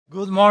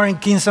Good morning,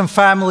 Kingston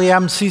family.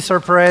 I'm Cesar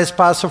Perez,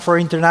 pastor for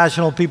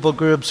International People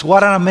Groups.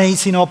 What an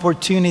amazing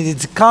opportunity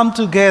to come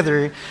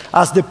together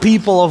as the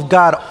people of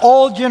God,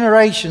 all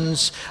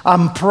generations,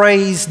 and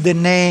praise the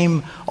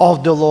name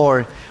of the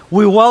Lord.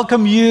 We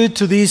welcome you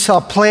to this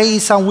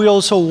place, and we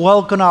also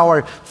welcome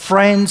our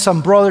friends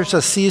and brothers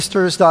and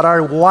sisters that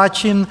are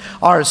watching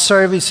our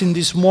service in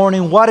this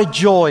morning. What a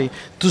joy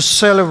to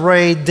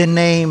celebrate the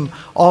name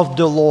of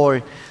the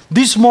Lord.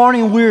 This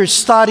morning we're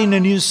starting a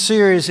new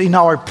series in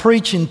our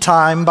preaching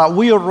time, but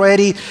we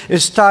already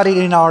started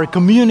in our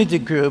community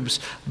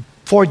groups.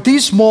 For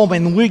this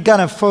moment, we're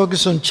going to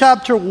focus on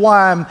chapter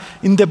 1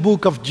 in the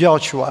book of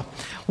Joshua.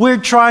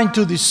 We're trying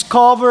to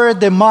discover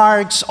the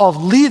marks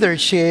of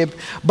leadership,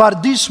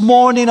 but this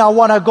morning I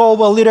want to go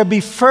a little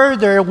bit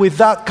further with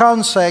that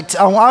concept,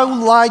 and I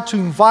would like to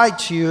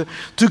invite you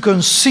to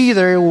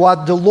consider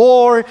what the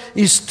Lord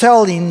is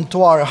telling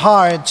to our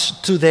hearts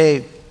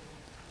today.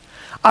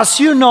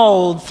 As you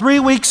know, 3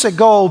 weeks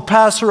ago,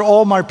 Pastor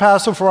Omar,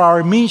 pastor for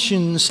our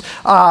missions,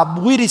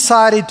 we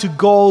decided to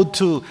go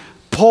to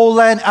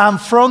Poland and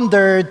from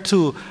there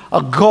to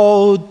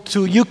go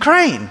to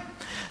Ukraine.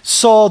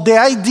 So the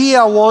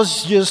idea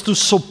was just to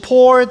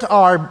support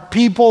our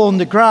people on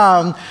the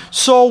ground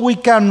so we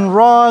can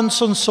run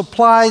some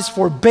supplies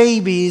for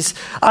babies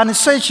and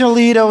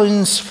essentially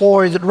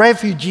for the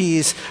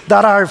refugees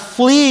that are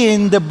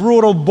fleeing the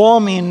brutal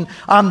bombing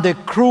and the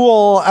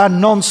cruel and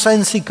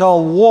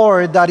nonsensical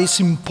war that is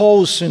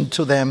imposed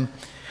into them.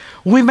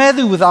 We met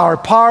with our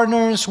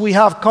partners, we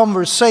have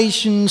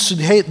conversations,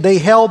 they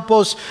help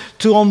us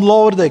to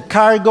unload the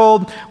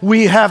cargo.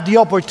 We have the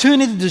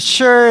opportunity to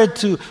share,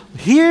 to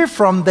hear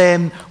from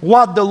them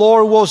what the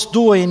Lord was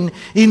doing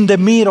in the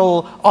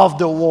middle of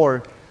the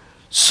war.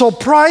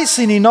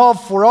 Surprising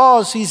enough for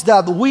us is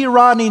that we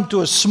ran into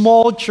a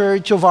small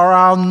church of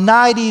around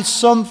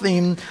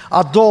 90-something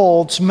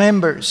adults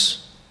members.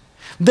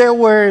 They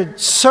were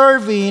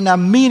serving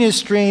and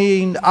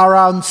ministering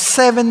around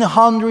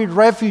 700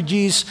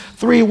 refugees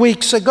 3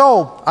 weeks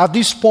ago. At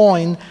this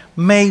point,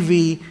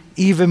 maybe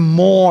even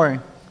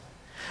more.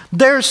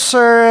 They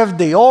served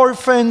the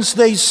orphans,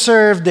 they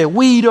served the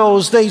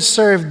widows, they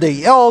served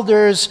the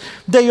elders,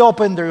 they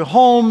opened their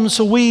homes.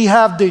 We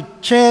have the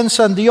chance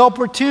and the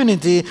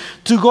opportunity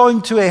to go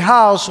into a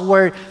house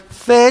where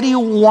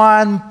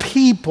 31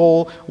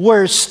 people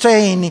were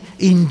staying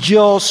in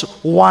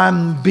just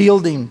one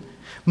building.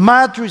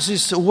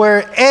 Mattresses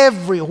were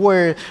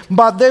everywhere,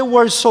 but they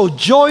were so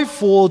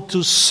joyful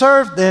to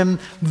serve them,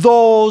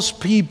 those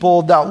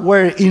people that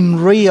were in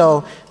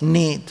real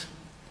need.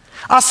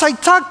 As I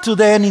talked to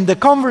them in the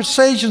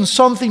conversation,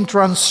 something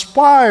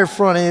transpired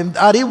from it,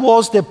 and it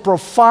was the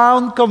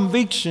profound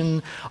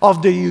conviction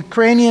of the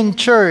Ukrainian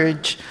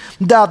church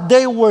that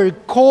they were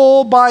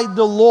called by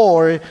the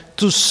Lord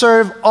to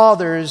serve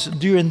others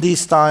during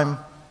this time.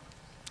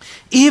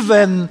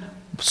 Even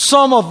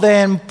some of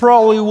them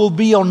probably will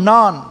be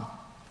unknown.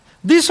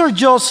 These are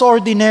just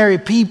ordinary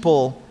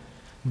people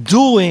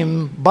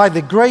doing, by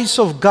the grace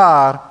of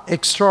God,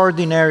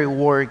 extraordinary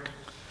work.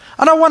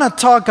 And I want to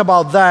talk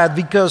about that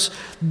because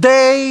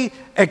they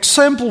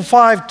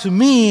exemplify to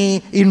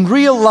me in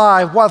real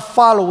life what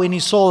following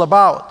is all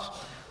about.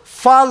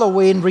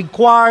 Following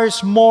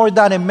requires more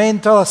than a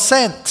mental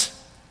assent.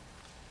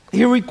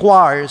 It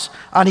requires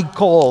and it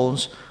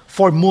calls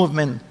for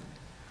movement.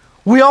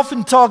 We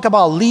often talk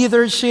about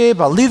leadership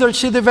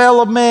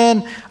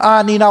development,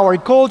 and in our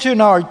culture, in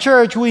our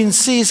church, we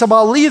insist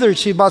about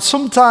leadership, but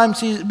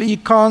sometimes it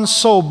becomes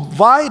so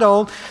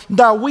vital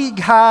that we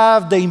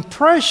have the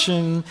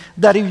impression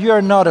that if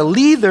you're not a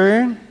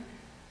leader,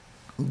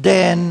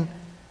 then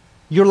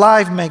your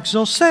life makes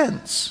no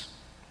sense.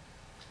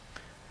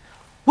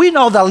 We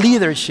know that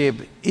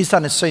leadership is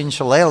an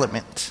essential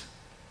element,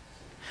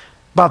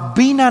 but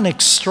being an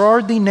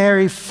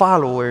extraordinary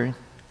follower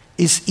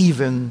is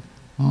even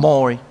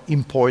more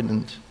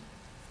important.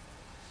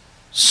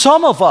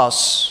 Some of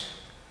us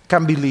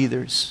can be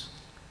leaders,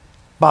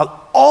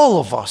 but all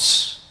of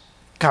us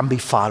can be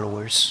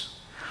followers.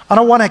 And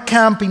I want to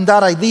camp in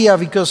that idea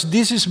because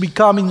this is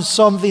becoming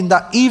something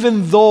that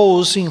even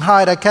those in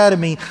Hyde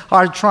Academy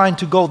are trying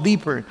to go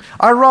deeper.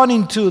 I run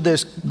into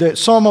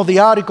some of the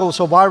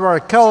articles of Barbara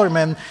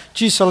Kellerman.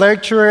 She's a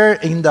lecturer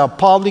in the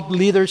public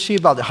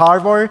leadership at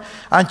Harvard,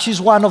 and she's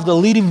one of the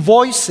leading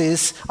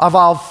voices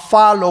about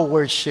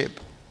followership.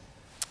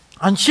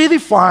 And she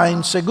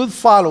defines a good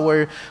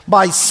follower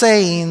by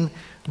saying,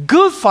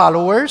 good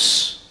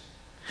followers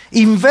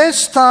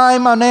invest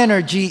time and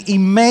energy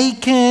in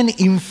making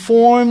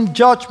informed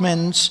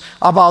judgments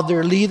about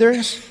their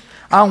leaders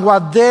and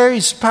what they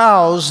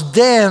espouse,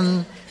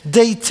 then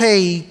they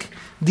take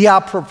the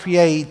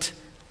appropriate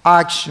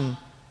action.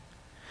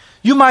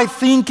 You might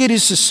think it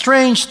is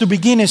strange to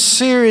begin a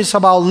series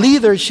about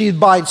leadership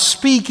by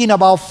speaking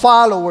about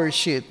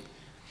followership.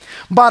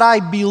 But I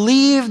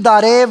believe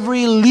that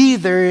every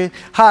leader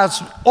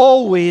has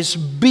always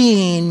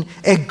been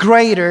a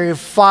greater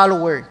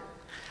follower.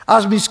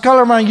 As Ms.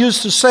 Kellerman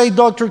used to say,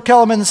 Dr.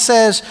 Kellerman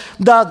says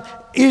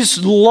that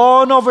is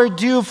long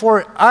overdue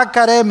for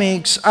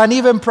academics and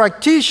even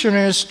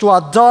practitioners to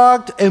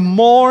adopt a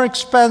more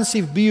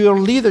expansive view of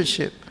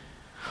leadership.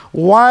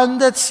 One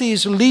that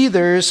sees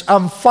leaders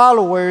and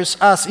followers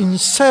as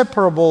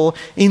inseparable,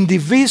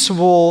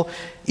 indivisible,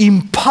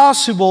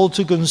 impossible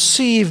to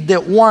conceive the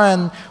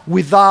one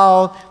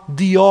without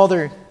the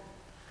other.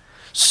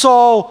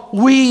 So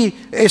we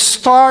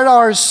start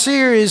our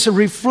series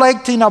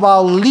reflecting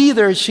about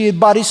leadership,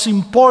 but it's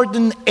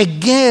important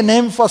again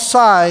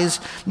emphasize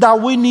that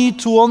we need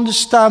to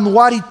understand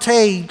what it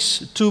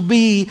takes to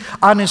be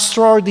an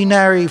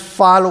extraordinary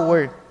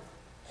follower.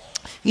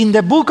 In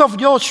the book of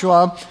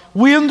Joshua,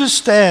 we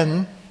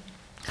understand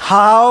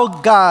how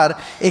God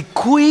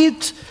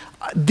equipped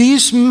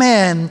these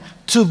men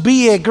to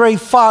be a great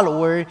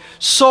follower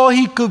so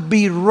he could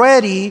be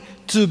ready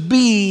to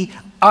be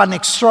an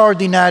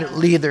extraordinary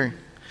leader.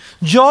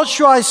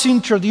 Joshua is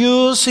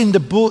introduced in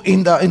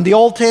the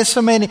Old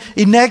Testament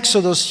in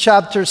Exodus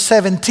chapter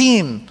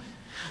 17.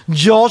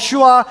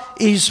 Joshua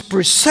is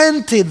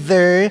presented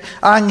there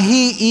and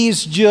he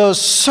is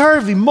just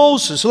serving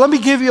Moses. So let me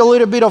give you a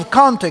little bit of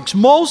context.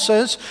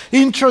 Moses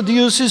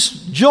introduces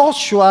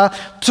Joshua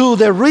to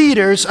the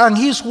readers and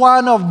he's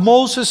one of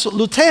Moses'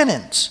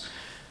 lieutenants.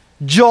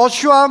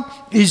 Joshua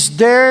is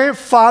there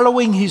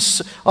following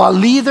his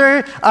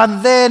leader,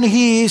 and then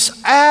he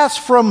is asked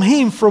from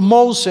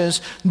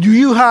Moses, do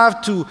you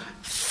have to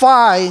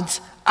fight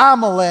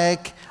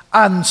Amalek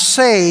and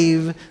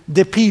save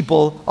the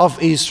people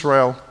of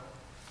Israel?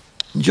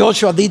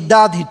 Joshua did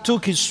that. He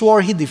took his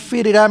sword, he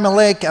defeated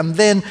Amalek, and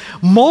then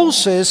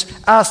Moses,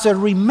 as a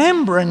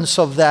remembrance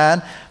of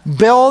that,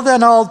 built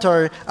an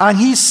altar, and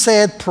he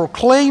said,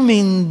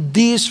 proclaiming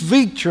this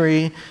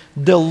victory,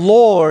 the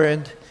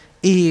Lord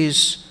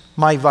is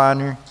my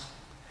banner.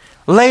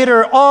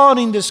 Later on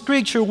in the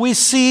scripture, we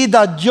see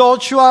that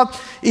Joshua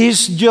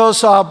is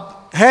just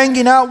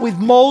hanging out with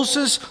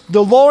Moses.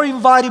 The Lord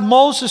invited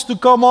Moses to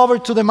come over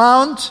to the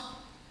mount.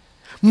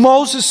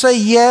 Moses said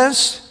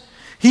yes.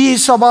 He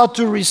is about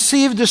to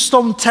receive the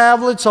stone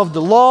tablets of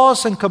the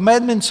laws and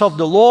commandments of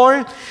the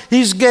Lord.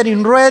 He's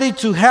getting ready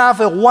to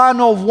have a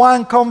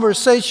one-on-one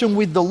conversation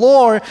with the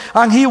Lord,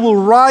 and he will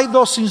write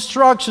those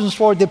instructions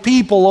for the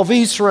people of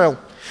Israel.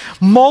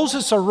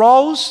 Moses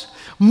arose.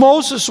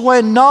 Moses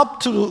went up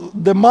to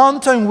the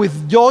mountain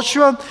with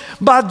Joshua.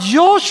 But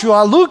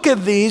Joshua, look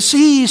at this,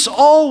 he is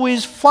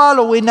always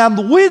following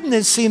and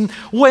witnessing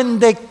when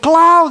the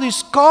cloud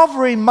is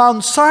covering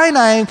Mount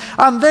Sinai,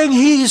 and then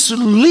he is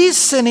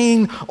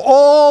listening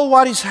all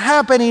what is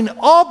happening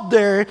up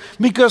there,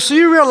 because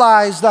he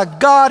realized that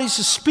God is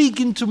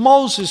speaking to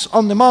Moses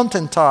on the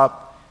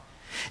mountaintop.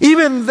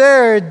 Even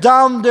there,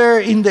 down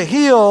there in the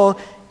hill,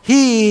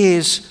 he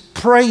is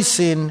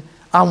praising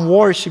and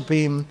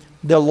worshiping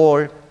the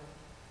Lord.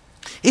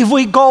 If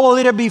we go a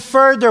little bit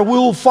further, we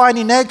will find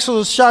in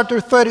Exodus chapter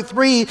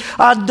 33,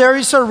 there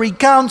is a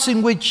recount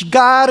in which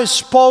God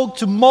spoke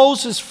to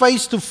Moses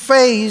face to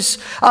face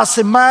as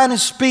a man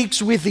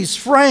speaks with his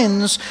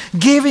friends,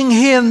 giving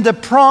him the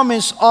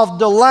promise of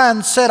the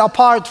land set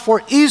apart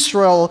for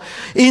Israel.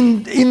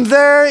 In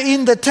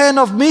the tent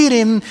of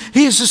meeting,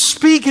 he is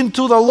speaking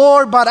to the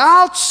Lord, but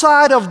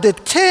outside of the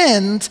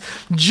tent,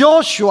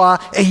 Joshua,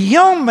 a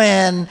young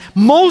man,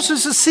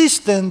 Moses'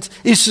 assistant,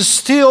 is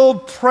still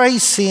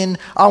praising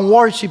and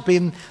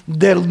worshiping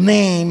the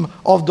name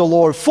of the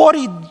Lord.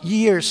 40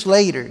 years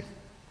later,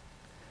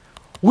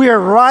 we are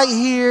right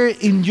here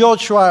in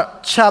Joshua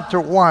chapter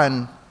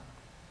 1.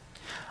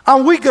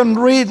 And we can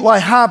read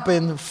what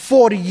happened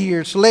 40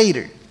 years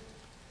later.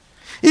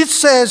 It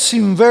says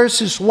in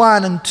verses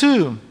 1 and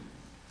 2,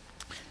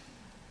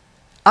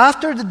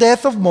 after the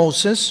death of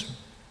Moses,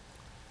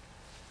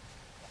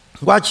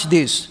 watch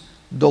this,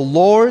 the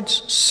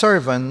Lord's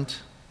servant,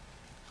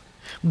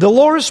 the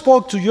Lord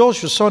spoke to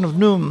Joshua, son of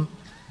Nun,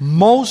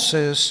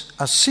 Moses'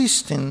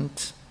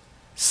 assistant,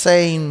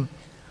 saying,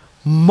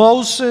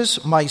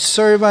 Moses, my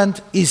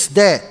servant, is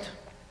dead.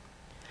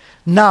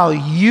 Now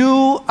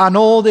you and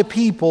all the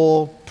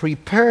people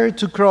prepare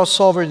to cross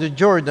over the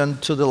Jordan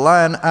to the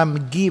land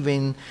I'm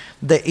giving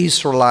the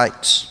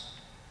Israelites.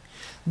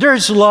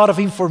 There's a lot of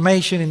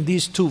information in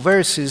these two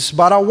verses,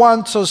 but I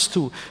want us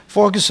to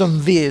focus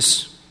on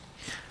this.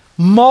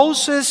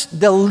 Moses,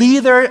 the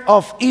leader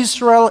of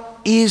Israel,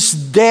 is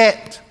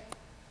dead.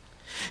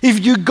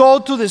 If you go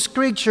to the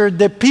scripture,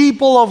 the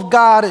people of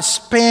God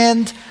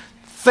spent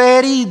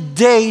 30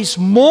 days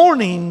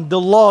mourning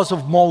the loss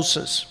of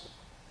Moses.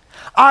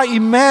 I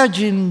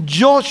imagine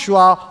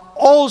Joshua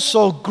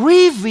also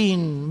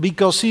grieving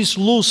because he's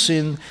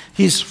losing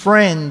his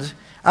friend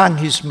and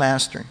his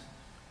master.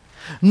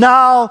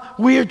 Now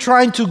we are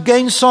trying to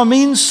gain some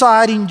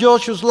insight in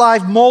Joshua's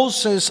life,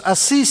 Moses'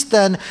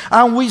 assistant,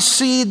 and we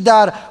see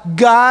that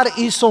God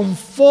is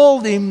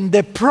unfolding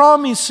the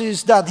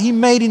promises that he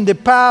made in the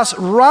past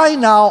right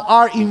now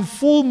are in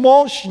full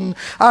motion,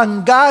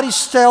 and God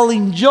is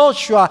telling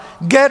Joshua,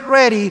 get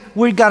ready,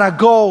 we're gonna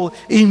go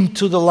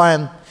into the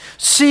land.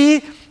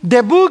 See,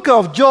 the book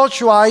of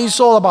Joshua is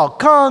all about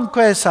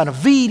conquest and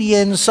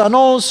obedience and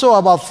also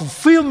about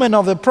fulfillment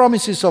of the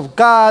promises of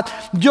God.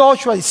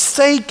 Joshua is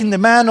taking the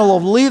mantle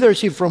of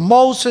leadership from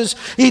Moses.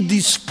 It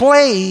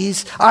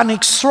displays an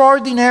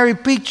extraordinary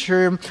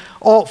picture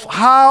of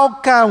how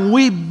can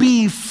we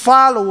be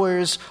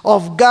followers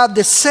of God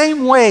the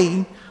same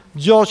way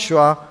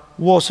Joshua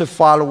was a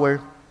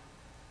follower.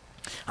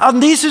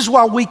 And this is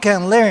what we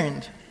can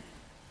learn.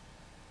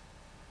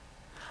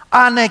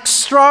 An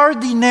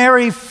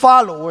extraordinary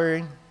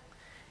follower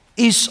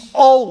is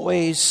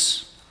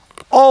always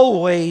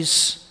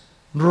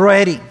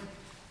ready.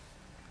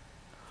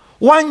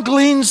 One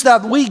glimpse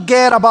that we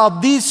get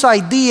about this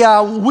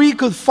idea, we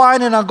could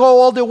find and go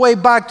all the way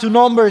back to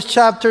Numbers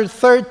chapter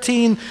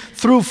 13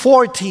 through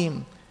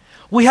 14.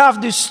 We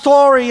have the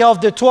story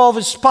of the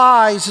 12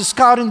 spies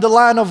scouting the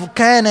land of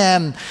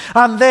Canaan.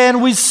 And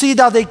then we see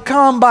that they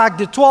come back,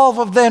 the 12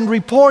 of them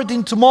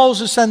reporting to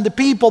Moses and the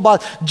people.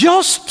 But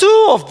just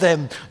 2 of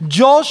them,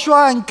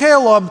 Joshua and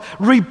Caleb,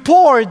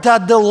 report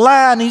that the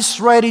land is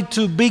ready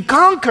to be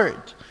conquered.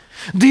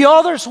 The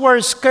others were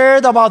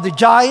scared about the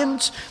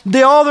giants.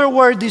 The others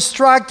were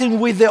distracted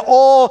with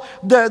all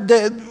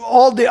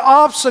the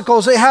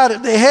obstacles they had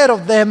ahead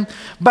of them.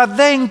 But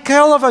then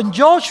Caleb and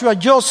Joshua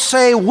just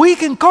say, we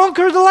can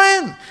conquer the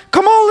land.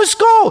 Come on, let's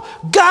go.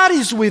 God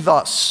is with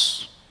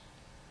us.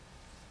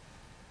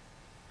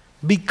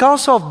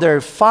 Because of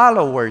their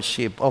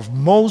followership of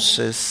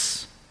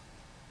Moses,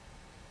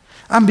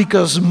 and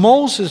because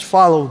Moses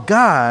followed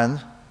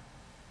God,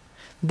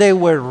 they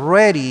were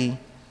ready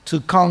to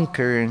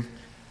conquer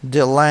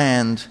the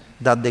land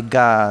that the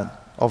God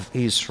of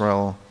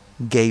Israel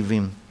gave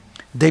him.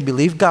 They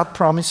believed God's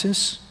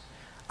promises,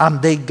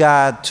 and they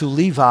got to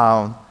live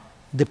out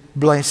the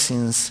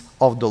blessings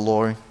of the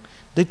Lord.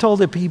 They told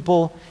the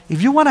people,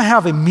 if you want to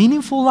have a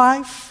meaningful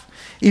life,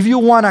 if you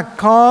want to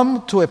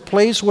come to a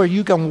place where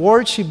you can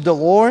worship the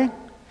Lord,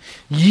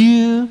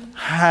 you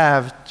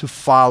have to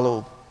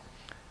follow.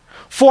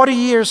 40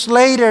 years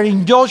later,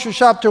 in Joshua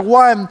chapter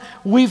 1,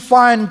 we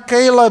find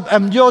Caleb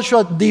and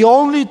Joshua, the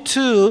only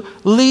 2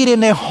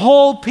 leading a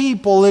whole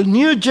people, a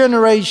new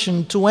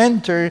generation, to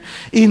enter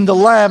in the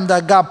land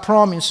that God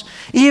promised.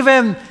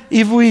 Even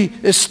if we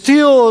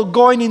still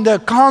going in the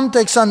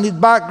context and the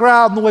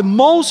background, when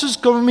Moses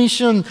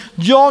commissioned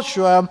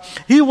Joshua,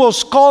 he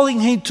was calling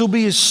him to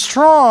be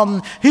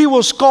strong. He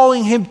was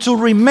calling him to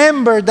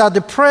remember that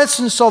the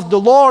presence of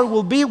the Lord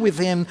will be with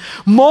him.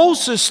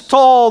 Moses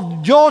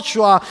told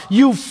Joshua,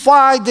 you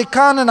fight the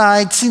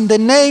Canaanites in the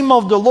name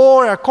of the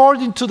Lord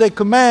according to the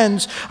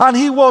commands. And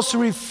he was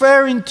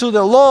referring to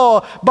the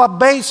law, but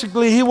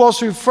basically he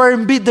was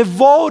referring, be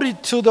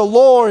devoted to the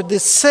Lord the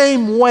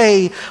same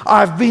way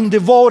I've been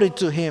devoted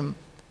to him.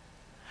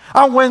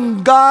 And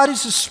when God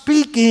is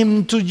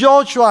speaking to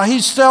Joshua,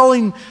 he's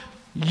telling,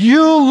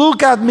 you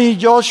look at me,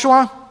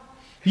 Joshua,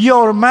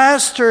 your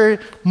master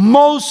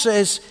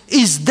Moses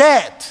is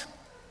dead.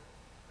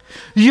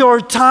 Your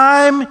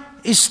time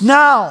is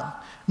now.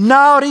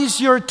 Now it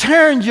is your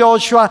turn,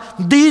 Joshua.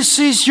 This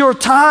is your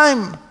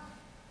time.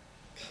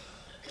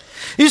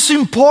 It's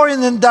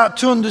important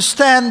to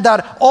understand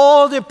that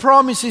all the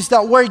promises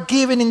that were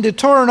given in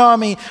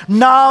Deuteronomy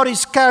now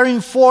is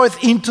carrying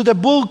forth into the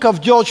book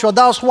of Joshua.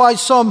 That's why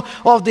some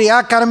of the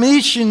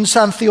academicians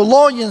and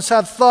theologians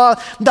have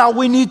thought that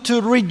we need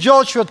to read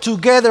Joshua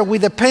together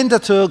with the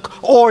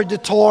Pentateuch or the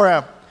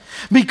Torah.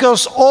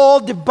 Because all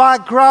the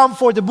background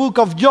for the book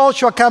of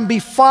Joshua can be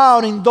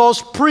found in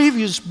those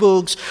previous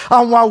books.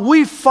 And what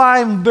we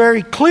find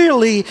very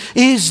clearly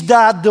is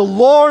that the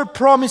Lord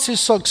promises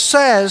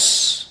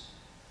success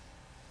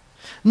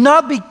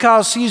not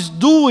because he's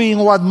doing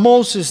what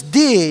Moses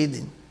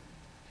did,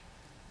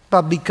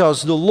 but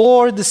because the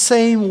Lord, the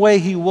same way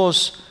he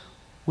was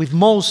with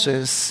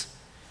Moses,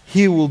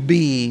 he will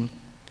be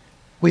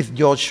with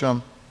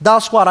Joshua.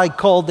 That's what I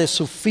call the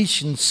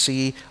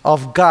sufficiency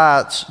of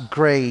God's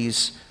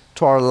grace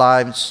to our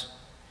lives.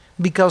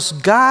 Because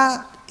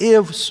God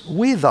is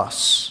with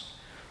us.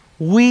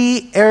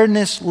 We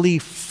earnestly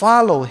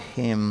follow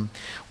him.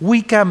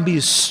 We can be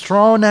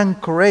strong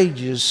and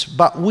courageous,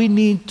 but we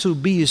need to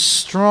be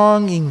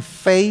strong in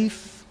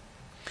faith,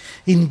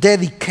 in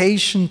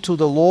dedication to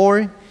the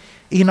Lord,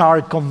 in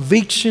our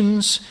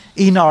convictions,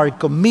 in our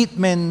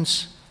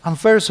commitments, and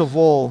first of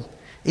all,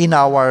 in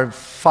our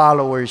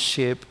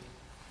followership.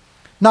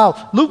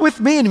 Now, look with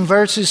me in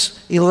verses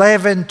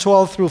 11,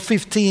 12 through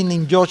 15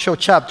 in Joshua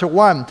chapter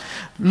 1.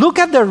 Look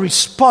at the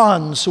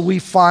response we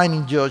find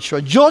in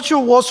Joshua. Joshua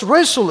was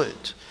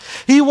resolute.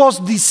 He was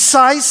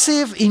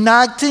decisive in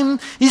acting.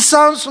 It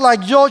sounds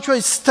like Joshua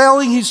is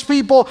telling his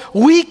people,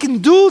 we can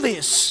do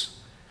this.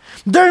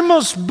 There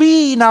must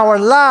be in our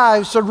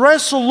lives a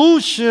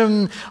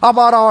resolution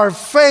about our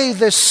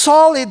faith, a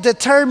solid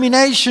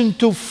determination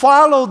to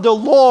follow the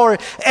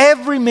Lord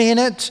every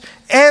minute,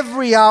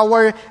 every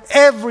hour,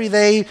 every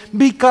day,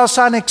 because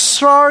an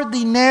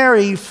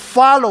extraordinary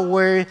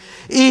follower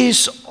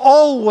is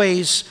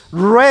always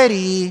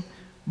ready,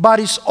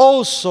 but is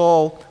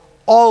also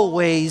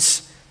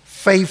always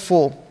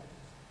faithful.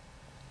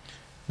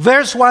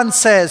 Verse 1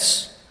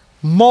 says,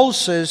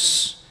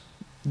 Moses,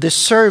 the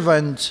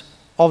servant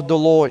of the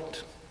Lord.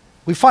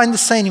 We find the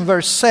same in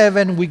verse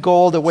 7. We go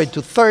all the way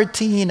to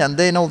 13 and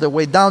then all the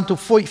way down to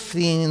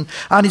 15.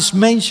 And it's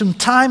mentioned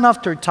time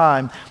after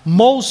time.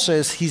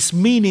 Moses, his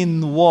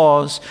meaning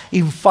was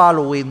in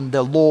following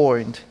the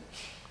Lord.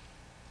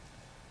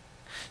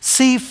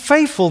 See,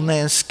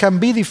 faithfulness can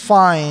be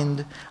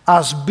defined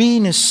as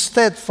being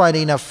steadfast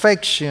in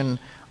affection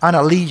and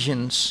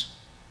allegiance.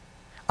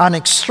 An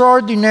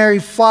extraordinary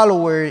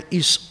follower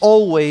is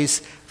always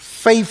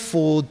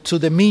faithful to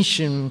the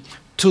mission,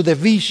 to the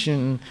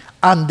vision,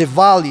 and the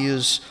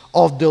values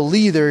of the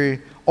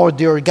leader or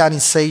the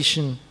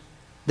organization.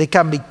 They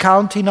can be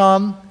counted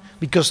on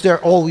because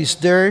they're always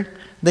there.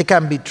 They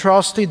can be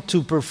trusted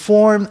to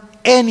perform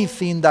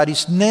anything that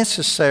is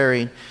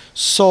necessary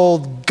so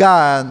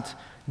God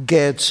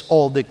gets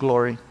all the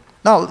glory.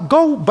 Now,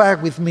 go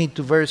back with me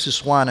to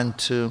verses 1 and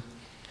 2.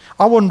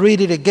 I won't read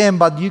it again,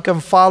 but you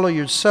can follow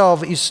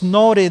yourself. It's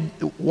noted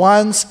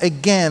once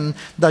again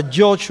that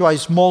Joshua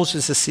is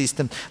Moses'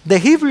 assistant. The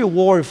Hebrew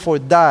word for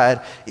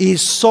that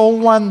is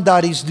someone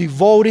that is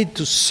devoted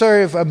to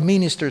serve and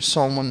minister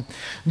someone.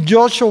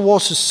 Joshua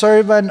was a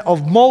servant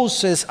of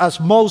Moses as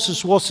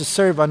Moses was a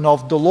servant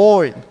of the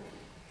Lord.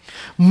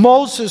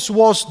 Moses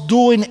was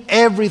doing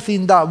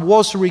everything that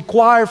was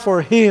required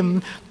for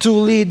him to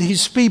lead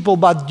his people.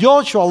 But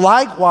Joshua,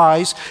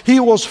 likewise, he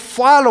was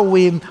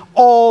following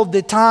all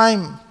the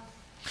time.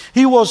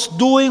 He was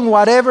doing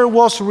whatever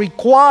was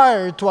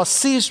required to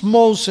assist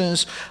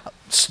Moses,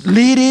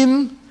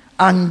 leading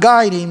and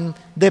guiding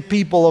the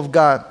people of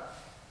God.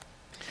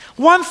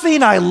 One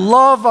thing I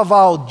love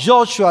about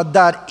Joshua,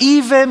 that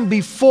even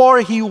before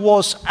he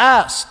was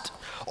asked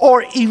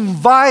or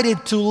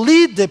invited to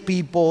lead the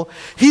people,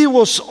 he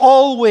was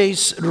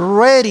always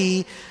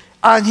ready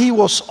and he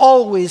was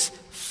always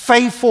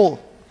faithful.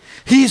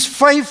 His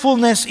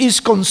faithfulness is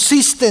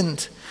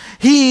consistent.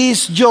 He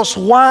is just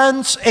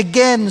once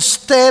again,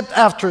 step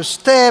after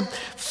step,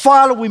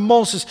 following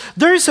Moses.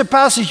 There is a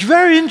passage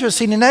very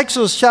interesting in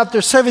Exodus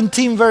chapter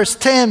 17, verse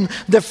 10,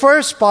 the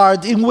first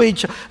part, in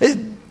which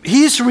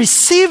he's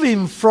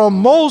receiving from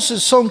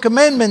Moses some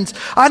commandments,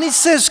 and it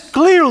says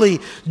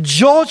clearly,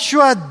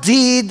 Joshua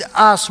did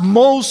as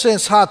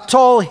Moses had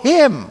told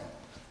him,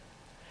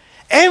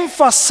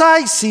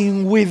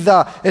 emphasizing with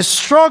a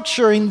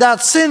structure in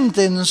that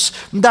sentence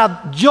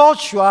that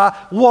Joshua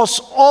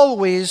was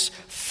always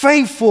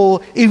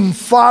faithful in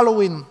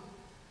following.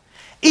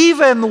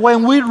 Even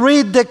when we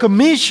read the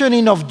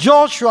commissioning of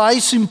Joshua,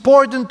 it's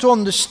important to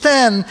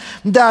understand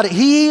that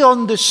he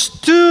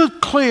understood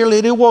clearly.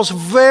 It was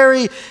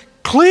very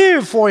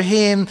clear for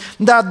him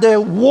that the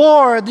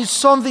word is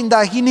something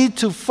that he needs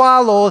to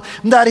follow,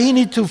 that he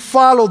needs to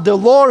follow the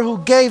Lord who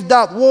gave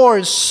that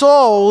word.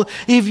 So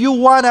if you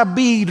want to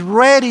be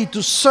ready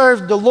to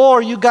serve the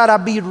Lord, you got to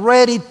be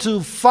ready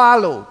to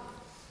follow.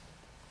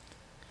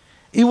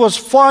 It was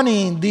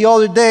funny the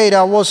other day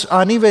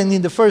and even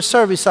in the first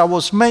service I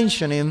was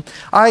mentioning,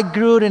 I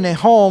grew in a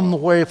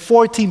home where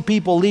 14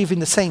 people live in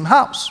the same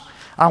house,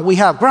 and we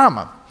have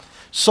grandma.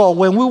 So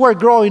when we were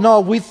growing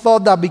up, we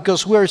thought that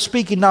because we were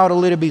speaking out a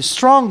little bit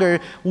stronger,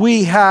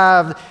 we've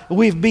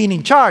been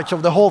in charge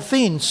of the whole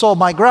thing. So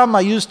my grandma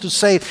used to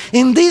say,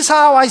 in this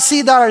house I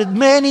see that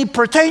many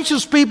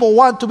pretentious people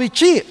want to be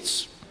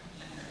chiefs.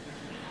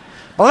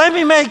 But let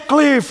me make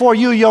clear for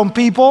you young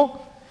people,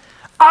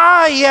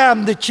 I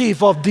am the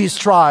chief of this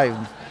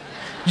tribe.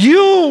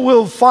 You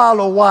will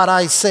follow what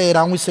I said.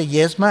 And we say,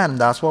 yes, ma'am,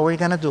 that's what we're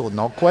going to do.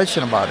 No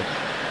question about it.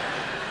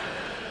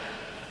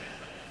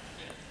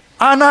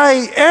 And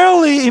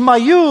early in my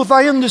youth,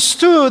 I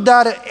understood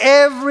that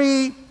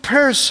every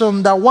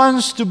person that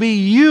wants to be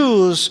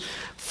used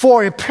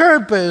for a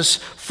purpose,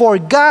 for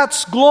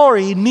God's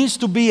glory, needs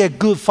to be a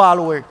good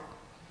follower.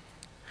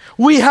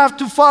 We have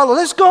to follow.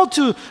 Let's go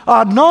to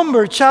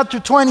Numbers chapter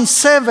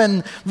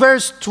 27,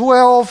 verse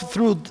 12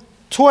 through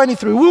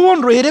 23. We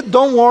won't read it,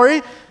 don't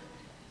worry.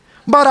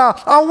 But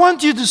I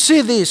want you to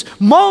see this.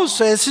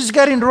 Moses is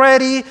getting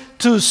ready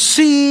to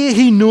see.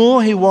 He knew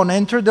he won't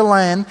enter the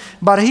land,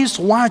 but he's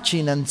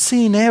watching and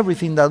seeing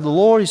everything that the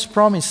Lord is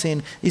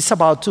promising is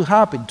about to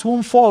happen, to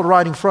unfold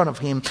right in front of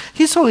him.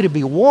 He's a little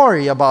bit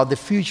worried about the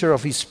future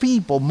of his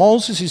people.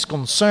 Moses is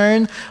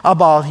concerned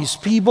about his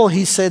people.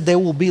 He said they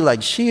will be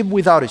like sheep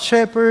without a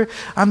shepherd.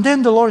 And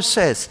then the Lord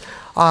says,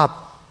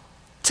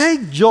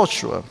 take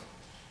Joshua,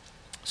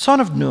 son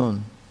of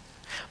Nun.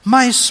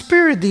 My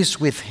spirit is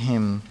with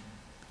him.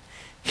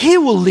 He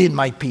will lead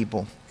my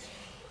people.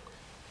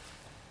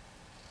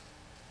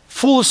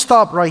 Full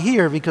stop right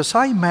here, because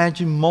I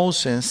imagine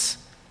Moses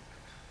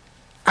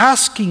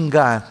asking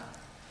God,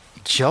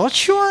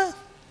 Joshua?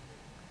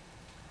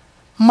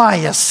 My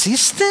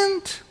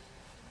assistant?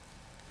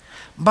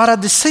 But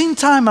at the same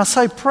time, as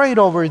I prayed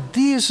over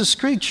this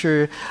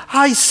scripture,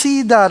 I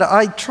see that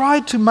I try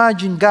to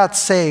imagine God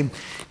saying,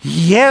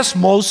 yes,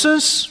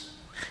 Moses,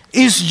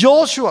 it's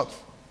Joshua.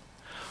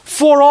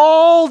 For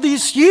all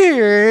these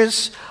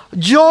years,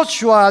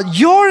 Joshua,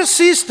 your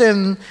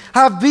assistant,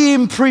 have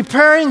been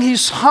preparing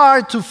his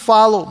heart to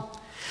follow.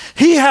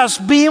 He has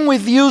been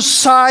with you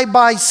side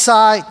by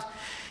side.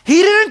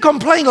 He didn't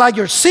complain like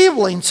your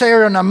siblings,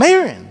 Aaron and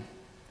Miriam.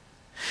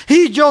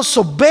 He just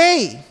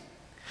obeyed.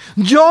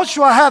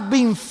 Joshua had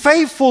been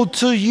faithful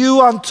to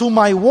you and to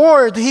my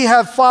word. He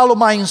had followed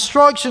my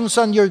instructions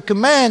and your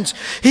commands.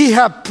 He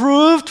had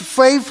proved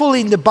faithful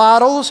in the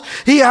battles.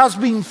 He has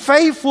been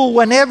faithful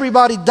when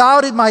everybody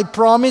doubted my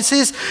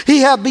promises. He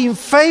had been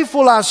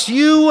faithful as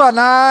you and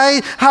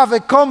I have a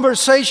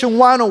conversation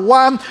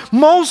one-on-one.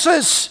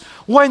 Moses,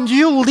 when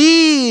you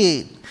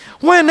lead,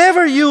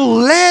 whenever you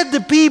led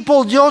the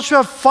people,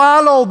 Joshua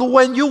followed.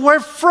 When you were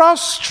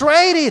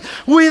frustrated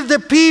with the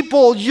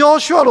people,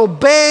 Joshua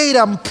obeyed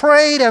and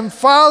prayed and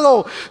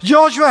followed.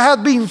 Joshua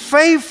had been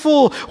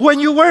faithful. When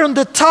you were on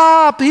the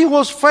top, he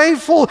was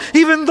faithful.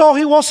 Even though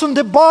he was on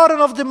the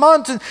bottom of the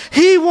mountain,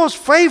 he was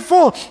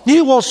faithful.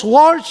 He was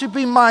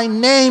worshiping my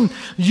name.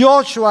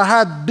 Joshua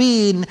had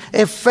been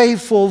a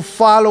faithful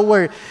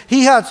follower.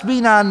 He has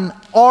been an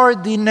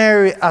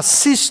ordinary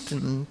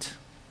assistant,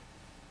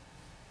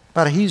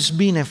 but he's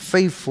been a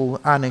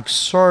faithful and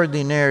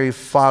extraordinary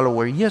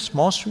follower. Yes,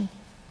 Moses.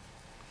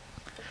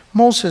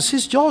 Moses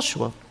is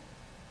Joshua.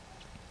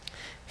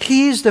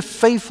 He is the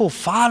faithful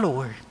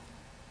follower.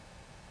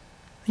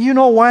 You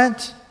know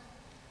what?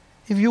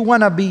 If you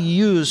want to be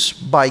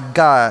used by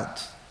God,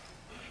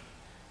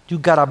 you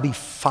got to be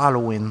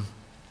following.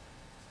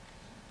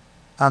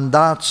 And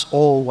that's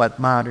all what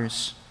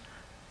matters.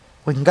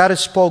 When God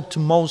spoke to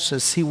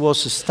Moses, he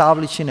was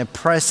establishing a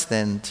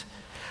precedent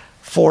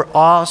for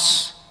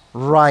us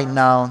right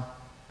now,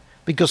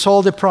 because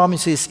all the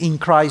promises in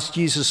Christ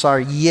Jesus are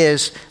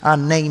yes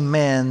and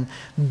amen.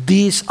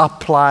 This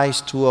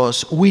applies to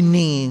us. We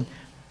need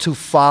to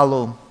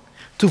follow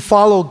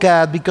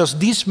God, because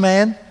this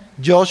man,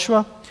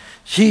 Joshua,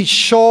 he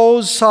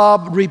shows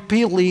up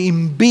repeatedly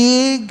in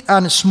big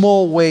and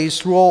small ways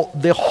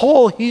throughout the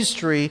whole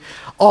history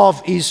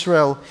of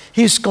Israel.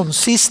 He's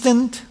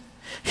consistent,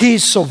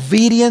 he's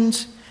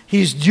obedient,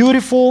 he's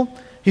dutiful,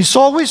 he's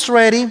always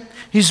ready.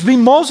 He's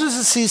been Moses'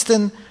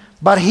 assistant,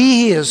 but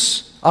he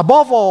is,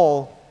 above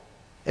all,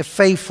 a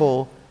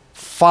faithful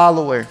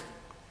follower.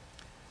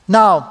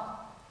 Now,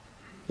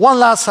 one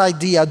last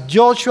idea.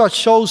 Joshua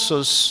shows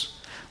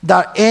us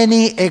that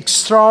any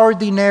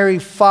extraordinary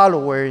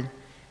follower,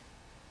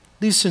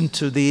 listen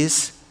to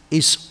this,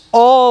 is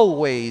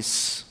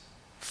always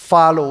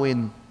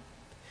following.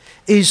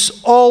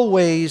 Is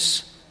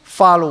always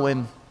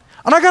following.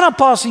 And I'm going to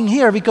pause in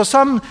here because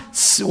I'm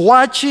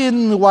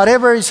watching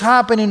whatever is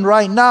happening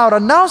right now.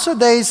 And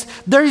nowadays,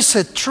 there is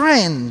a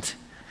trend.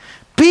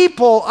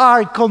 People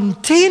are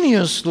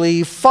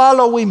continuously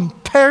following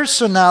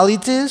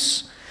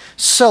personalities,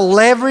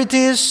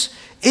 celebrities,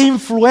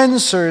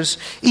 influencers.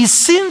 It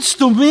seems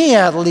to me,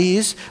 at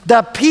least,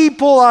 that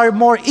people are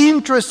more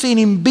interested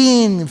in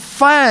being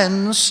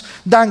fans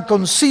than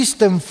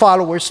consistent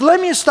followers. Let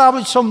me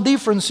establish some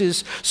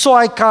differences so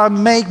I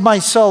can make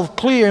myself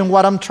clear in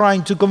what I'm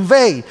trying to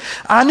convey.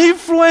 An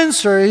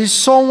influencer is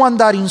someone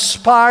that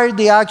inspired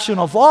the action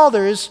of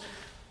others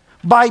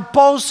by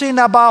posting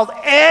about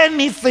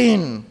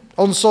anything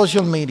on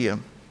social media.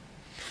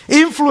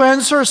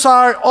 Influencers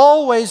are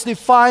always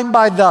defined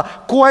by the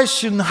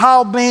question,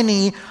 how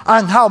many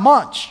and how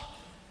much.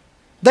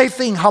 They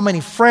think how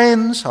many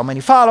friends, how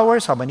many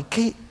followers, how many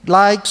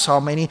likes, how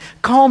many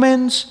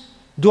comments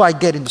do I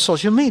get in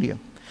social media.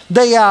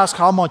 They ask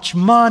how much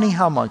money,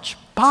 how much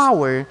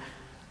power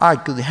I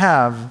could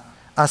have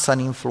as an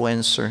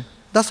influencer.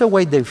 That's the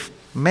way they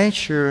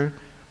measure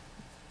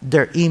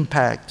their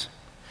impact.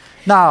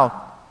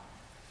 Now,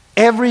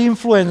 every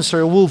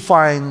influencer will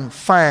find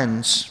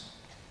fans.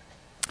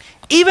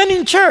 Even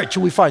in church,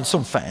 we find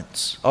some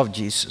fans of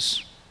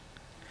Jesus.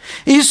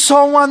 He's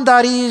someone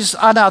that is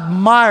an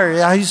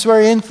admirer. He's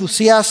very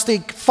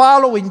enthusiastic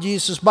following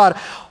Jesus. But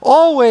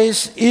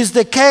always is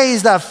the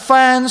case that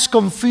fans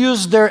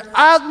confuse their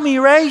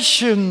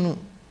admiration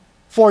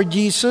for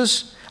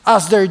Jesus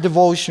as their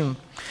devotion.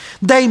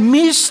 They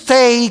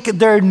mistake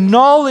their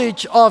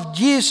knowledge of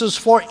Jesus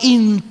for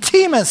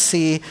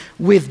intimacy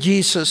with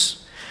Jesus.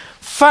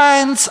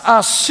 Fans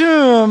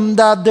assume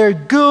that their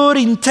good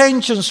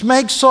intentions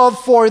make up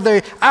for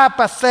their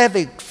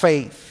apathetic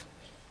faith.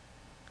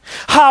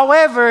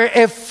 However,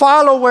 a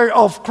follower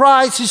of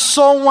Christ is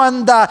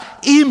someone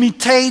that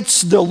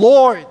imitates the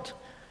Lord.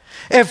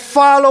 A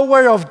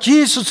follower of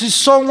Jesus is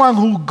someone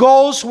who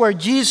goes where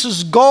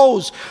Jesus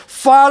goes.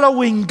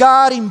 Following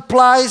God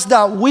implies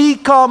that we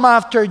come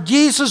after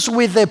Jesus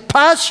with a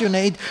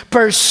passionate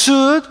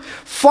pursuit.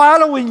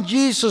 Following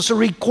Jesus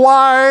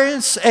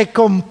requires a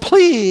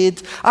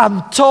complete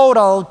and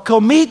total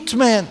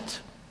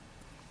commitment.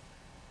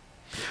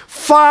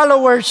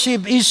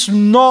 Followership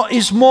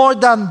is more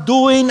than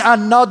doing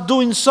and not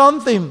doing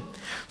something.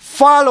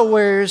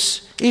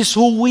 Followers is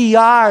who we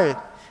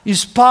are,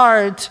 is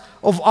part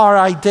of our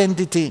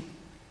identity.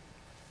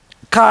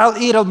 Kyle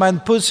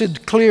Edelman puts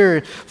it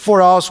clear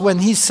for us when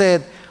he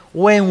said,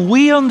 when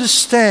we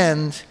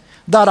understand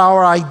that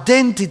our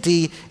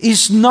identity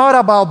is not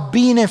about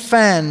being a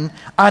fan,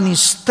 and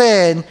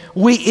instead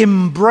we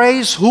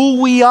embrace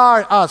who we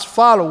are as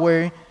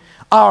followers,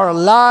 our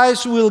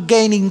lives will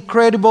gain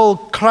incredible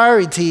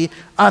clarity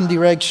and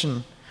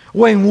direction.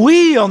 When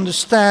we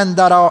understand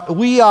that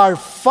we are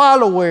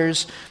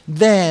followers,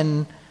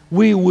 then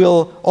we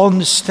will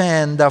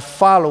understand that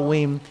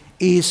following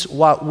is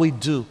what we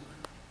do.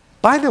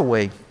 By the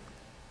way,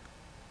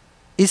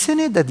 isn't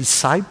it a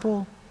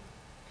disciple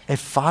a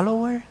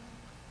follower?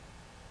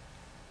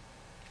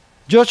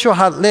 Joshua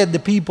had led the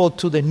people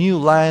to the new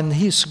land.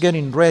 He's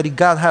getting ready.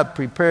 God had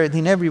prepared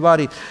him.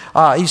 Everybody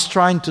is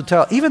trying to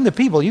tell, even the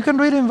people. You can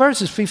read in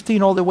verses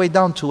 15 all the way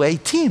down to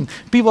 18.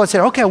 People say,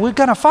 okay, we're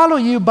going to follow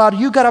you, but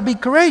you got to be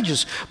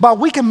courageous. But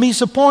we can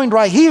miss a point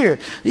right here.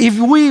 If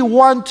we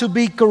want to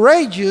be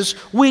courageous,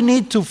 we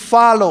need to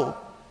follow.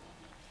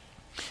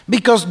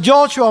 Because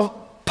Joshua's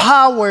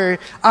power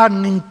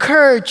and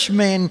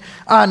encouragement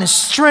and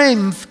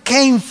strength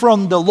came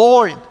from the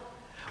Lord.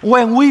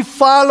 When we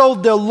follow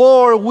the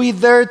Lord, we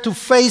dare to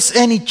face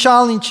any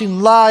challenge in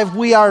life.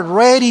 We are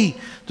ready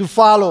to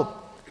follow.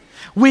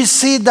 We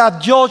see that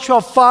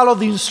Joshua followed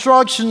the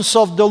instructions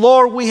of the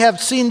Lord. We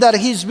have seen that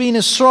he's been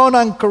strong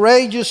and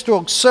courageous to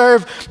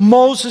observe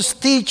Moses'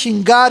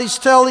 teaching. God is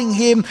telling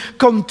him,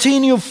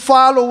 continue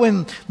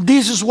following.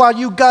 This is what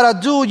you got to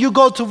do. You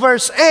go to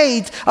verse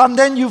 8, and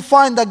then you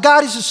find that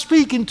God is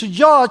speaking to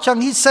Joshua,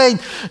 and he's saying,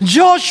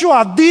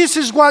 Joshua, this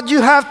is what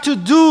you have to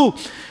do.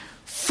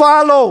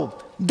 Follow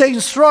the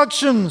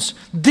instructions.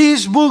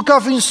 This book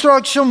of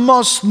instruction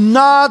must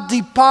not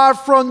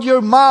depart from your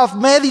mouth.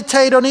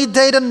 Meditate on it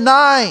day and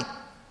night.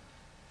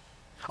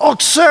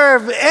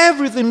 Observe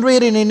everything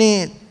written in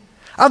it,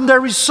 and the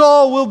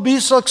result will be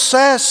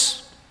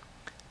success.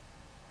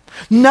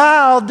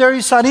 Now there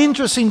is an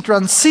interesting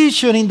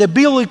transition in the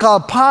biblical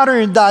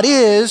pattern, that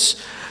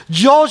is,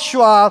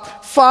 Joshua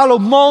followed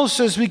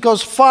Moses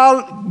because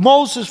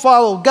Moses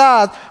followed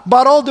God,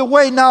 but all the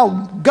way now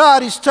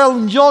God is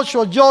telling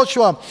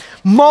Joshua,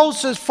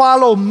 Moses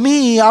followed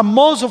me, and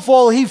most of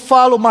all he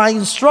followed my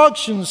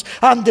instructions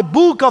and the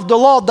book of the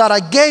law that I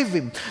gave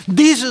him.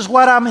 This is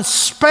what I'm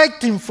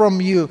expecting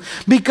from you,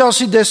 because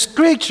the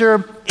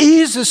scripture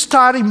is the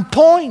starting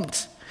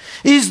point,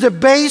 is the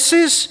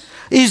basis,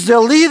 is the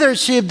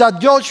leadership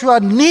that Joshua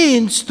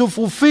needs to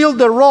fulfill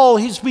the role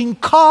he's been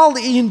called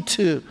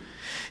into.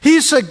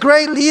 He's a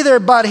great leader,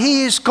 but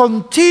he is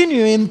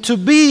continuing to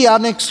be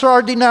an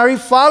extraordinary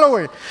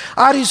follower.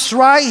 And it's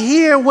right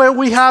here where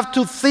we have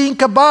to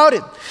think about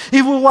it.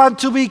 If we want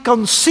to be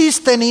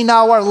consistent in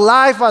our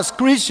life as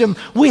Christians,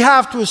 we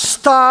have to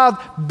start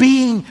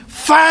being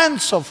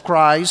fans of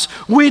Christ.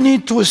 We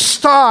need to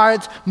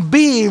start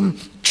being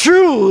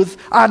truth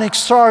and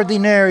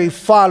extraordinary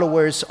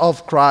followers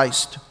of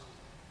Christ.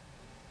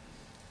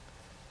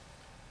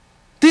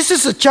 This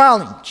is a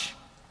challenge.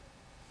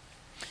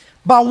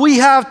 But we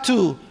have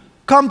to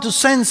come to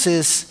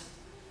senses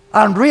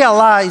and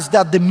realize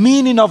that the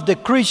meaning of the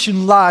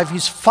Christian life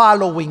is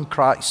following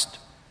Christ.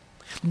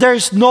 There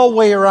is no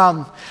way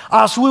around.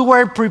 As we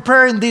were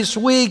preparing this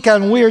week,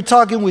 and we are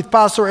talking with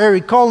Pastor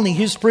Eric Colney,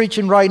 he's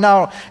preaching right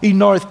now in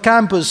North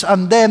Campus,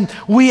 and then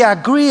we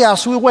agree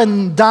as we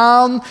went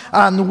down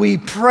and we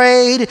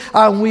prayed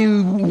and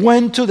we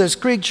went to the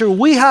scripture,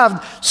 we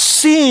have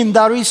seen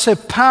there is a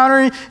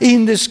pattern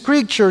in the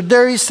scripture.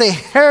 There is a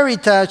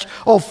heritage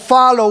of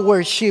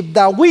followership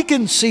that we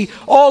can see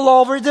all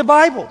over the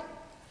Bible.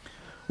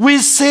 We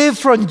see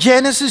from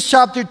Genesis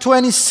chapter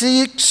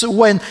 26,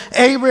 when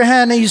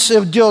Abraham is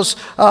just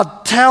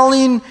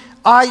telling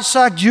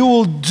Isaac, you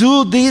will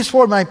do this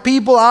for my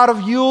people. Out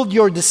of you,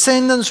 your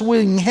descendants will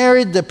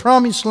inherit the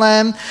promised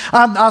land.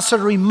 And as a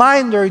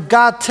reminder,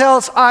 God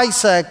tells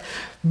Isaac,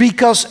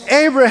 because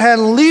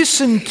Abraham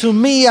listened to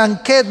me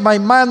and kept my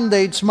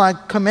mandates, my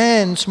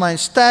commands, my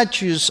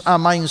statutes,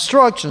 and my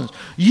instructions,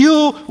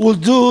 you will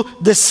do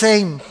the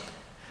same.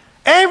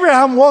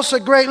 Abraham was a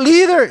great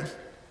leader.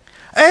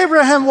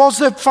 Abraham was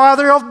the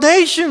father of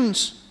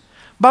nations.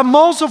 But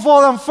most of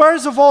all and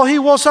first of all, he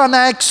was an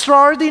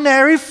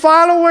extraordinary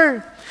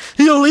follower.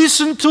 He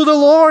listened to the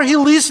Lord. He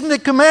listened to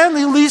the command.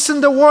 He listened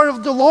to the word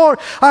of the Lord.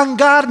 And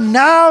God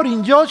now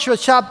in Joshua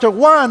chapter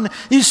 1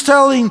 is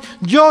telling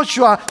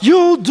Joshua,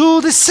 you do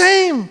the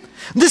same.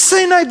 The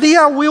same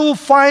idea, we will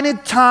find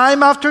it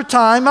time after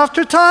time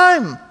after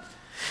time.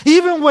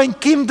 Even when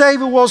King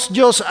David was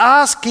just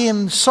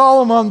asking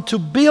Solomon to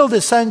build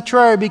a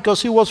sanctuary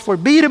because he was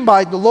forbidden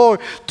by the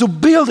Lord to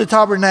build a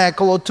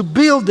tabernacle or to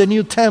build the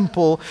new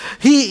temple,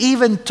 he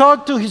even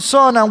talked to his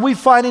son, and we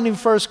find it in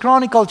 1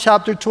 Chronicles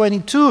chapter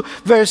 22,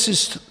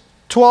 verses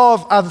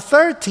 12 and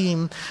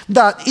 13,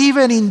 that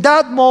even in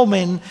that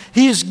moment,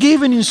 he is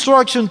giving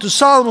instruction to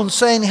Solomon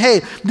saying,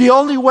 hey, the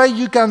only way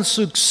you can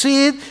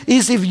succeed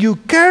is if you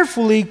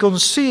carefully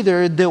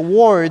consider the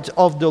word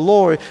of the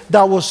Lord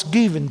that was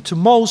given to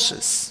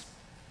Moses.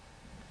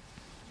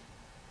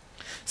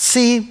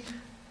 See,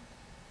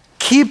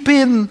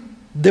 keeping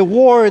the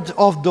word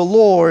of the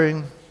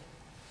Lord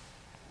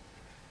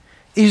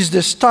is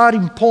the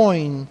starting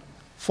point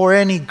for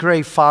any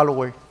great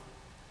follower.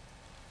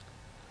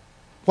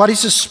 What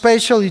is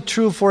especially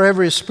true for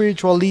every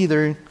spiritual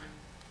leader,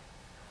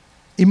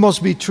 it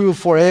must be true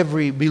for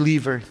every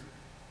believer.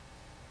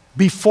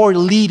 Before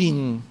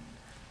leading,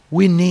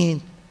 we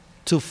need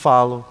to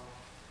follow.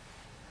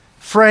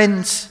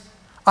 Friends,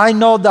 I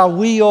know that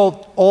we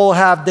all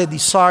have the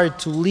desire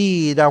to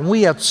lead, and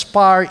we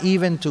aspire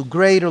even to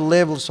greater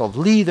levels of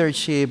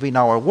leadership in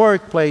our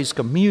workplace,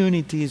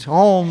 communities,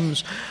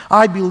 homes.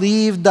 I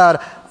believe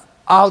that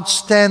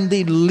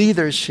outstanding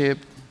leadership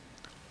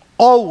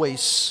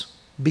always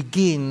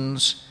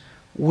begins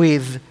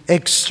with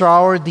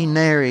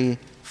extraordinary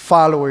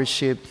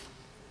followership.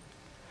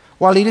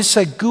 While it is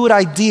a good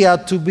idea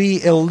to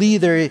be a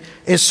leader,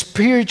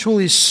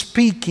 spiritually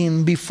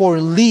speaking, before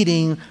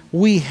leading,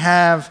 we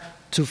have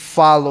to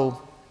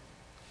follow.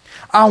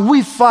 And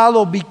we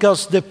follow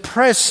because the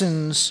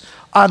presence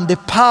and the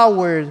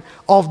power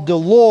of the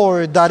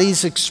Lord that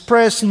is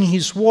expressed in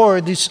His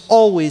Word is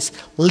always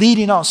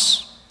leading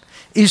us,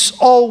 is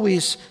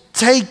always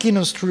taking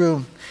us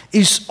through,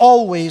 is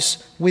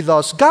always with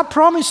us. God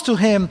promised to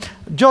him,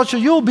 Joshua,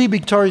 you'll be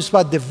victorious,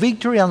 but the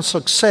victory and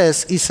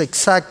success is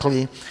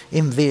exactly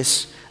in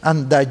this,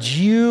 and that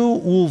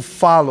you will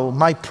follow.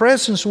 My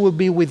presence will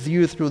be with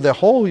you through the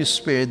Holy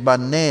Spirit, but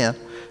now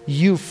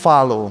you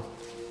follow.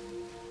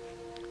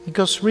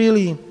 Because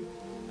really,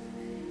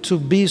 to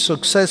be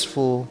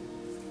successful,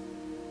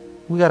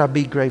 we gotta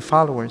be great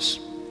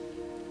followers.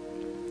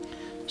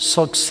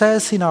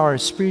 Success in our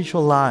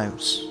spiritual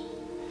lives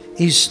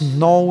is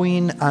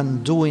knowing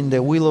and doing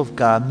the will of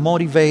God,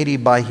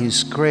 motivated by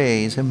His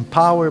grace,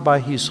 empowered by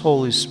His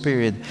Holy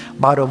Spirit,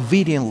 but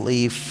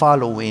obediently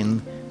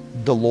following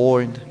the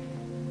Lord.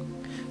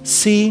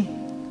 See,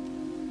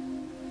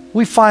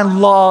 we find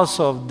lots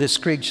of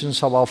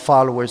descriptions about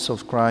followers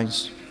of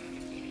Christ,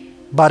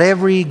 but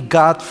every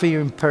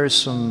God-fearing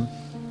person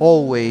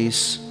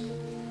always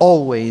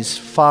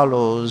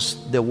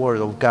follows the Word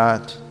of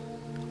God.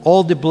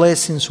 All the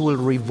blessings will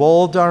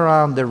revolve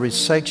around the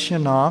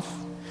reception of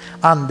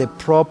and the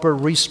proper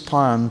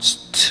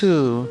response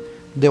to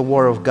the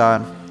Word of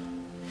God.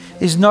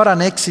 It's not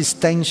an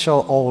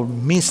existential or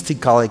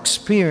mystical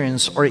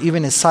experience or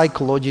even a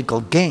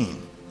psychological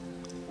game.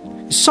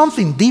 It's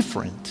something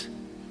different.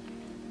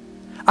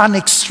 An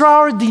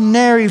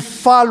extraordinary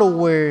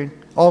follower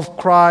of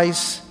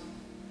Christ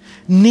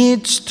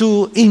needs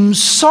to, in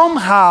some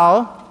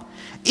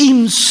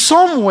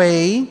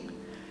way,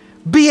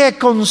 be a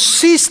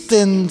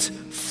consistent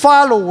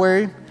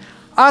follower.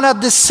 And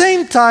at the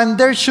same time,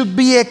 there should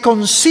be a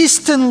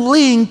consistent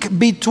link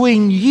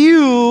between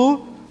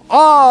you,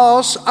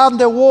 us, and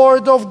the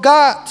Word of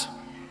God.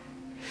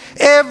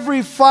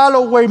 Every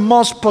follower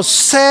must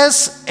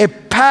possess a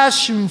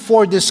passion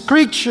for the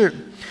Scripture.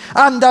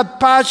 And that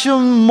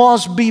passion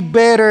must be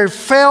better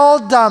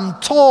felt than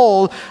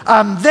told.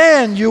 And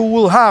then you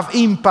will have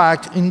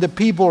impact in the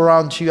people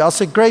around you. As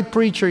a great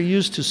preacher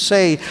used to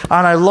say,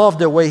 and I love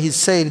the way he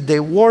said it, the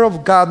Word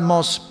of God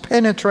must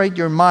penetrate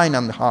your mind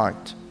and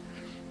heart,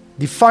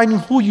 defining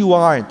who you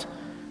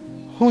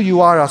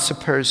are as a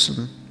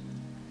person.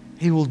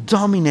 It will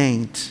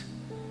dominate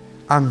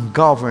and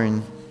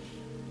govern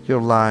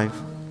your life.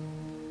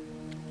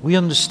 We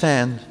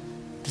understand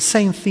the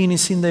same thing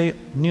is in the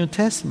New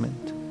Testament.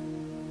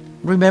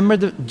 Remember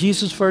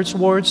Jesus' first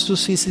words to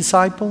his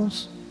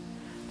disciples?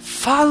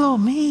 Follow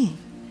me.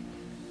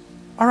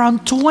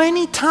 Around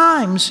 20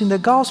 times in the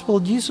gospel,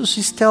 Jesus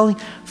is telling,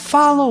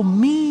 follow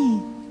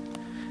me.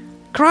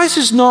 Christ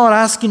is not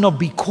asking to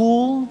be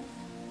cool.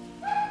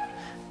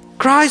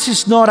 Christ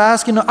is not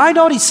asking, I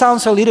know it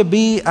sounds a little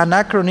bit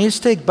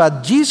anachronistic,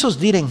 but Jesus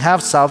didn't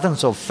have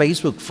thousands of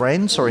Facebook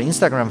friends or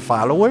Instagram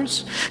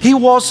followers. He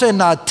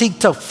wasn't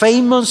TikTok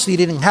famous. He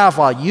didn't have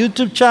a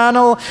YouTube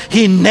channel.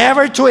 He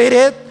never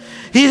tweeted.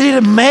 He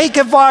didn't make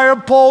a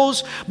viral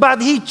post,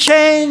 but he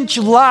changed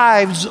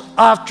lives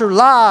after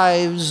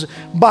lives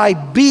by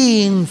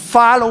being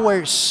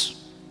followers.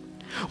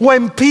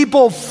 When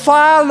people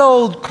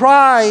followed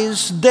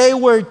Christ, they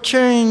were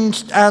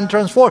changed and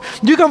transformed.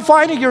 You can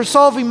find it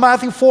yourself in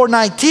Matthew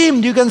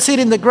 4:19. You can see it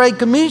in the Great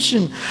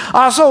Commission.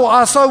 As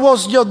I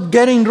was just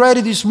getting ready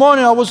this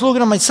morning, I was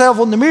looking at myself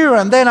in the mirror,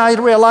 and then I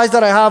realized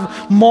that I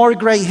have more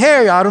gray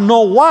hair. I don't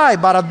know why,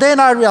 but then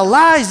I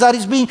realized that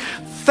it's been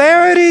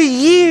 30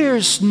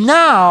 years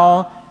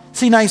now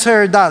since I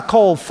heard that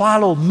call,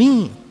 follow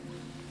me.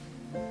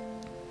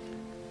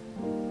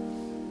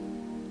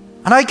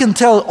 And I can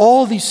tell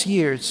all these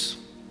years,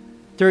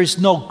 there is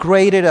no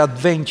greater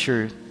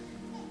adventure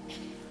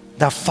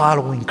than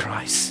following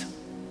Christ.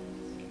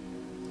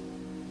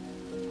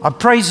 I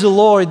praise the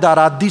Lord that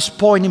at this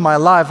point in my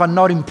life, I'm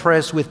not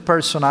impressed with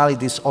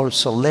personalities or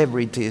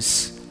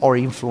celebrities or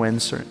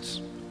influencers.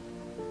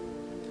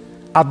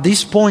 At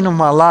this point of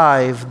my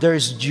life, there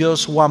is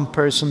just one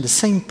person, the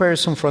same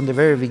person from the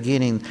very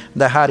beginning,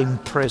 that had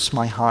impressed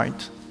my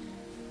heart.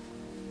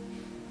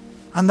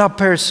 And that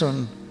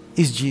person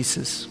is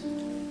Jesus.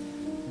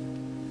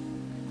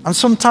 And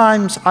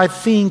sometimes I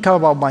think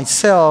about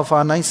myself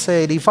and I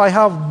say, if I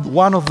have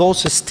one of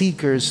those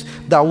stickers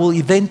that will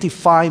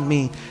identify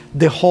me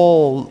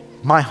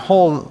my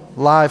whole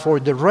life or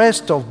the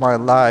rest of my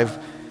life.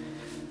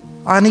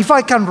 And if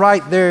I can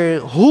write there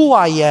who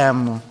I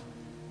am,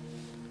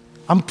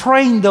 I'm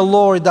praying the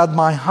Lord that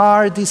my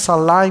heart is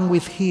aligned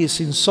with His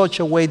in such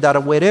a way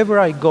that wherever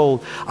I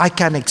go, I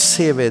can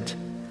exhibit,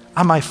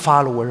 I'm a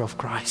follower of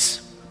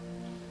Christ.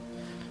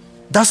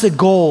 That's the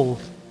goal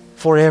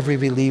for every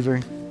believer.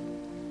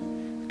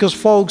 Because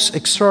folks,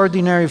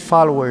 extraordinary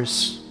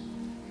followers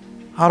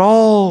are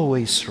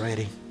always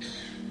ready,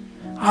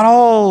 are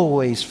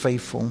always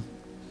faithful.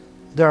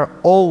 They're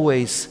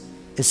always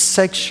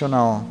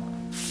exceptional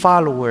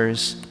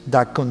followers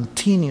that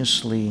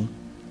continuously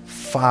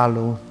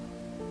follow.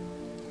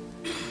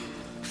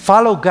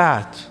 Follow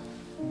God,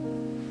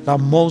 like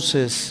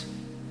Moses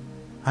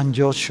and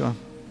Joshua.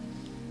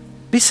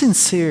 Be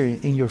sincere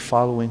in your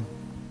following.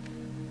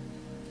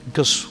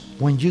 Because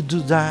when you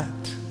do that,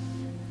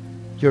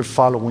 you're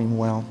following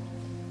well.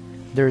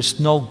 There is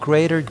no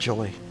greater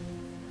joy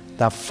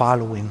than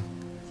following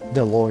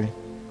the Lord.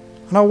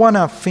 And I want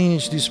to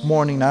finish this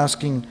morning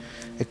asking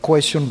a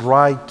question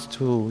right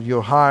to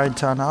your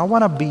heart, and I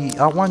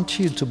want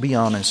you to be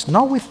honest,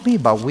 not with me,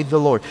 but with the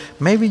Lord.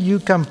 Maybe you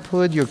can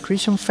put your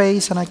Christian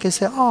face, and I can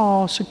say,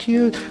 "Oh, so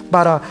cute,"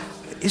 but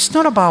it's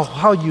not about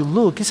how you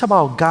look. It's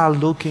about God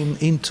looking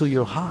into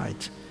your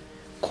heart.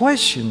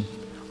 Question: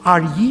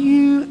 are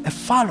you a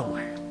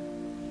follower,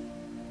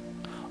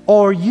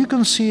 or you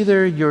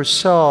consider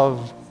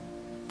yourself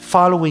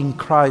following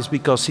Christ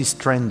because He's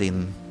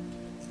trending?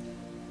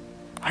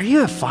 Are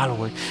you a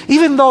follower?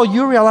 Even though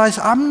you realize,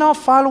 I'm not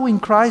following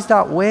Christ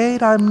that way,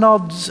 I'm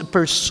not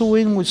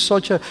pursuing with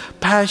such a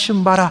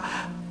passion, but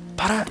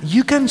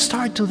you can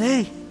start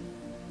today.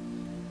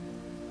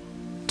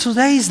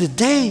 Today is the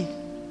day.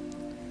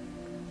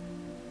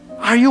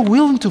 Are you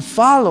willing to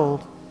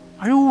follow?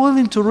 Are you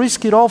willing to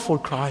risk it all for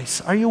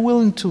Christ? Are you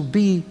willing to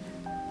be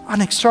an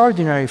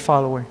extraordinary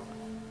follower?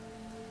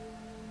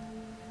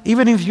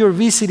 Even if you're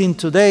visiting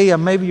today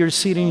and maybe you're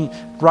sitting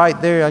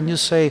right there and you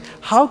say,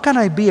 how can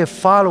I be a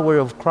follower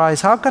of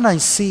Christ? How can I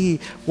see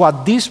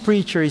what this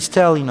preacher is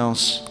telling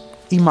us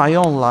in my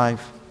own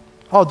life?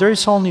 Oh, there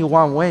is only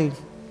one way.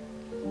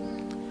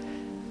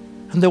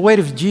 And the way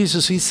of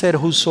Jesus, He said,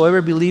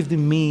 whosoever believed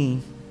in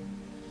me,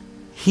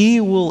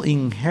 he will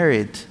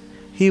inherit,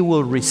 he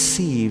will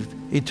receive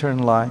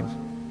eternal life.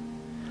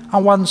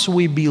 And once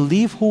we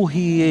believe who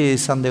He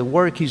is and the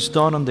work He's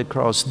done on the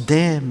cross,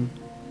 then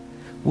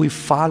we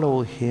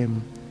follow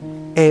Him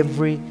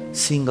every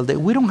single day.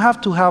 We don't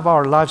have to have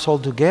our lives all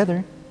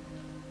together,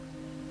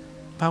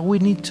 but we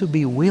need to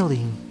be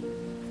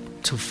willing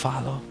to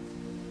follow.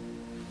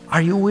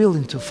 Are you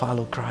willing to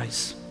follow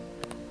Christ?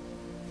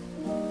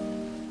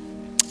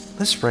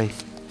 Let's pray.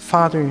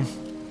 Father,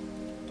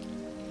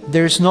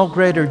 there is no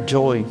greater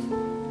joy.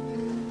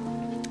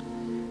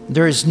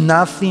 There is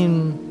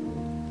nothing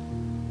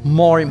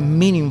more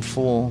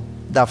meaningful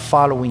than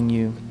following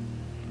You.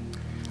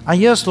 And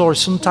yes, Lord,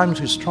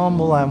 sometimes we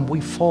stumble and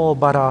we fall,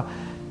 but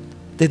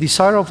the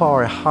desire of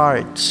our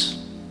hearts,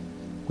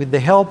 with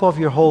the help of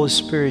Your Holy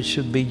Spirit,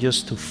 should be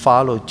just to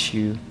follow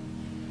You.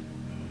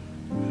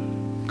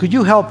 Could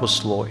You help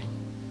us, Lord?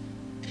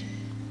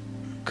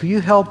 Could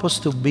You help us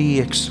to be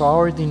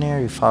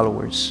extraordinary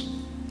followers?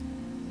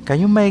 Can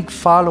You make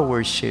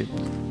followership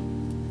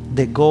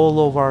the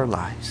goal of our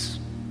lives?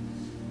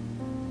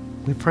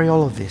 We pray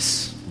all of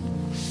this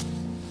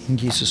in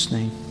Jesus'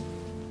 name.